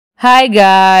Hi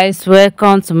guys,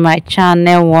 welcome to my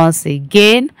channel once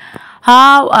again.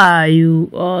 How are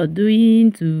you all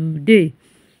doing today?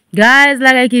 Guys,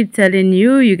 like I keep telling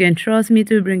you, you can trust me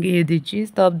to bring you the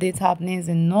gist updates happenings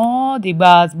in all the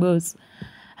buzz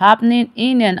happening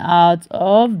in and out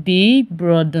of Big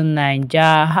Brother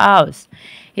Naija house.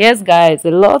 Yes, guys, a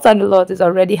lot is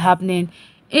already happening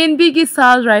in Biggie's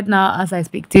house right now as I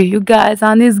speak to you guys,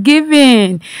 and it's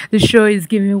giving. The show is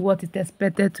giving what it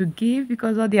expected to give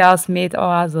because all the housemates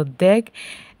or as a deck,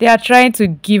 they are trying to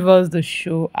give us the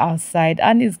show outside,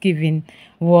 and it's giving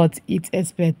what it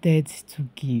expected to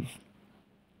give.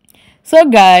 So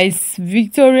guys,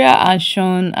 Victoria and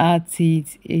Shaun are at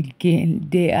it again.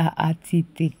 They are at it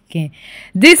again.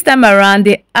 This time around,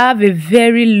 they have a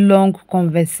very long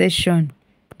conversation.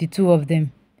 The two of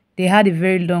them. They had a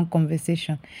very long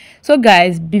conversation. So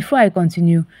guys, before I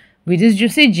continue with this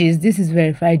juicy gist, this is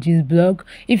Verified Gist blog.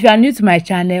 If you are new to my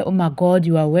channel, oh my god,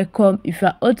 you are welcome. If you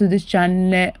are old to this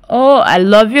channel, oh, I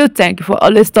love you. Thank you for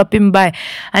always stopping by.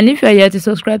 And if you are here to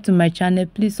subscribe to my channel,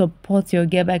 please support your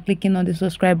girl by clicking on the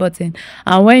subscribe button.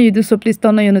 And when you do so, please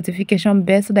turn on your notification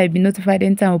bell so that you'll be notified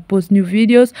anytime I post new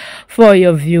videos for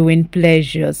your viewing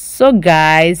pleasures. So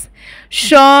guys,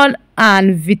 Shaun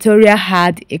and Victoria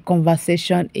had a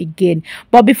conversation again.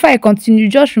 But before I continue,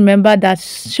 just remember that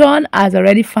Shaun has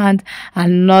already found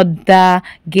another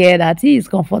girl that he is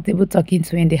comfortable talking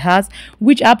to in the house,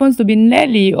 which happens to be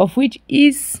Nelly, of which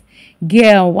his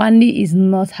girl Wani is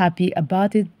not happy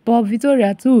about it. But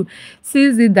Victoria too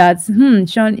sees it that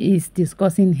Shaun is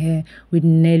discussing her with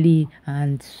Nelly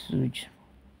and Suj.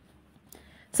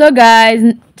 So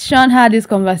guys, Shaun had this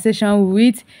conversation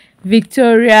with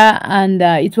Victoria, and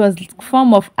it was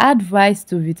form of advice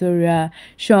to Victoria.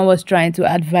 Shaun was trying to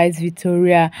advise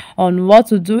Victoria on what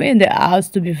to do in the house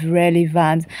to be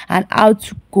relevant and how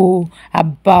to go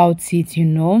about it,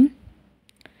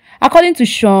 According to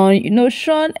Shaun,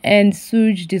 Shaun and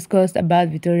Suj discussed about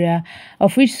Victoria,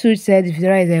 of which Suj said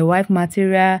Victoria is a wife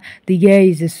material, the girl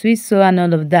is a sweet soul and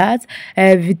all of that.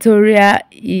 Victoria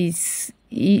she's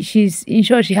in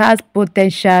short, she has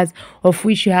potentials of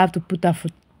which you have to put her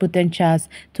potentials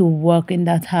to work in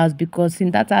that house, because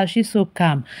in that house she's so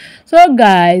calm. So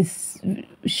guys,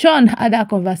 Shaun had that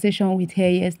conversation with her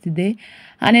yesterday,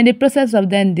 and in the process of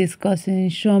them discussing,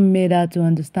 Shaun made her to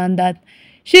understand that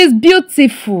she's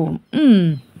beautiful.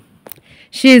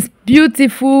 She's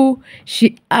beautiful.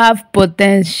 She have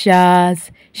potentials.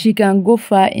 She can go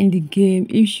far in the game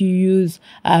if she use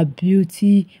her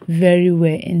beauty very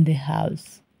well in the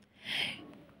house.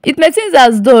 It may seem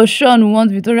as though Shaun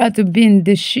wants Victoria to be in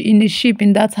the ship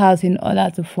in that house in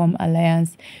order to form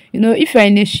alliance. If you're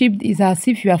in a ship, it's as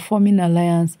if you are forming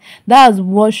alliance. That's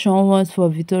what Shaun wants for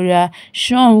Victoria.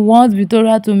 Shaun wants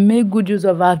Victoria to make good use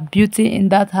of her beauty in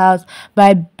that house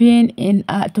by being in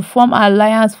to form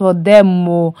alliance for them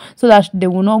more, so that they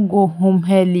will not go home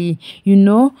early.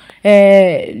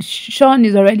 Shaun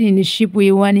is already in the ship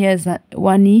with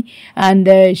Wani,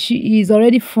 and she is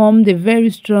already formed a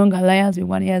very strong alliance with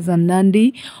Wani and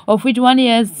Nandi, of which 1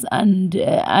 years and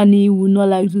Annie would not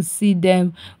like to see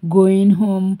them going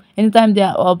home. Anytime they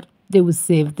are up, they will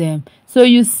save them. So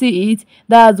you see it.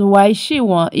 That's why he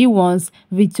wants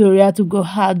Victoria to go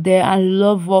out there and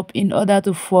love up in order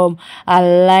to form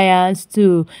alliance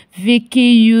too. Vicky,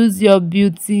 use your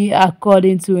beauty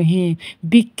according to him.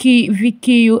 Vicky,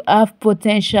 you have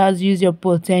potentials. Use your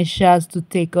potentials to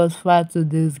take us far to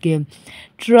this game.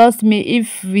 Trust me,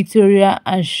 if Victoria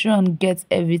and Shaun get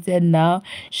evicted now,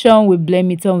 Shaun will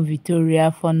blame it on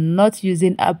Victoria for not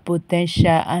using her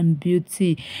potential and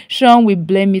beauty. Shaun will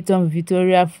blame it on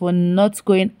Victoria for not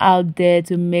going out there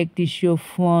to make the show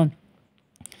fun.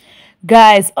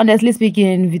 Guys, honestly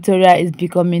speaking, Victoria is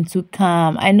becoming too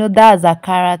calm. I know that's her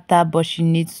character, but she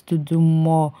needs to do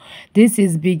more. This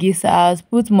is Biggie's house.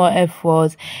 Put more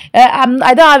effort.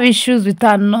 I don't have issues with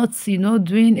her not,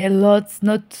 doing a lot,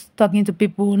 not talking to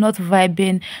people, not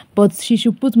vibing, but she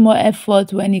should put more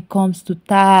effort when it comes to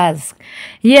task.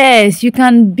 Yes, you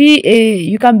can be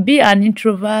an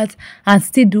introvert and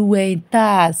still do well in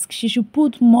task. She should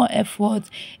put more effort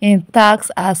in tasks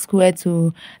as well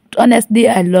too. Honestly,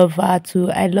 I love her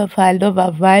too. I love her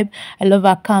vibe. I love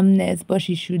her calmness, but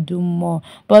she should do more.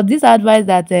 But this advice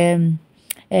that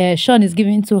Shaun is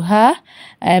giving to her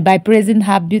by praising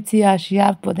her beauty, as she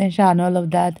have potential and all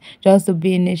of that, just to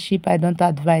be in a ship, I don't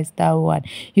advise that one.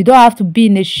 You don't have to be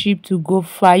in a ship to go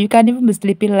far. You can even be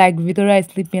sleeping like Victoria is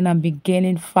sleeping and be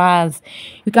gaining fans.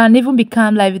 You can even be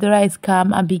calm like Victoria is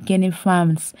calm and be gaining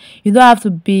fans. You don't have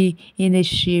to be in a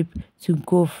ship to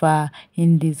go far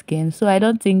in this game. So I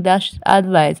don't think that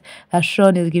advice that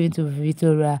Shaun is giving to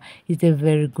Victoria is a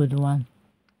very good one.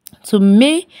 To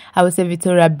me, I would say,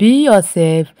 Victoria, be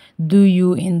yourself, do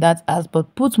you in that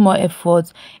aspect. Put more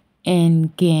effort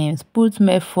in games. Put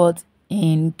more effort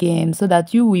in games so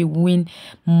that you will win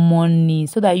money.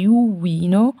 So that you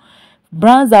will,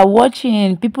 brands are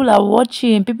watching, people that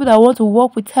want to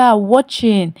work with her are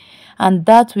watching, and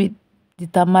that will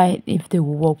determine if they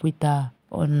will work with her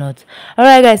or not. All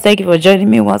right, guys, thank you for joining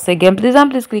me once again.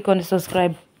 Please click on the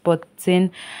subscribe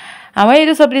button, and when you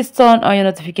do so, please turn on your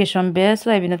notification bell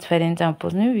so I'll be notified anytime I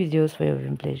post new videos for your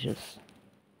viewing pleasures.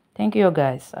 Thank you,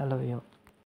 guys. I love you.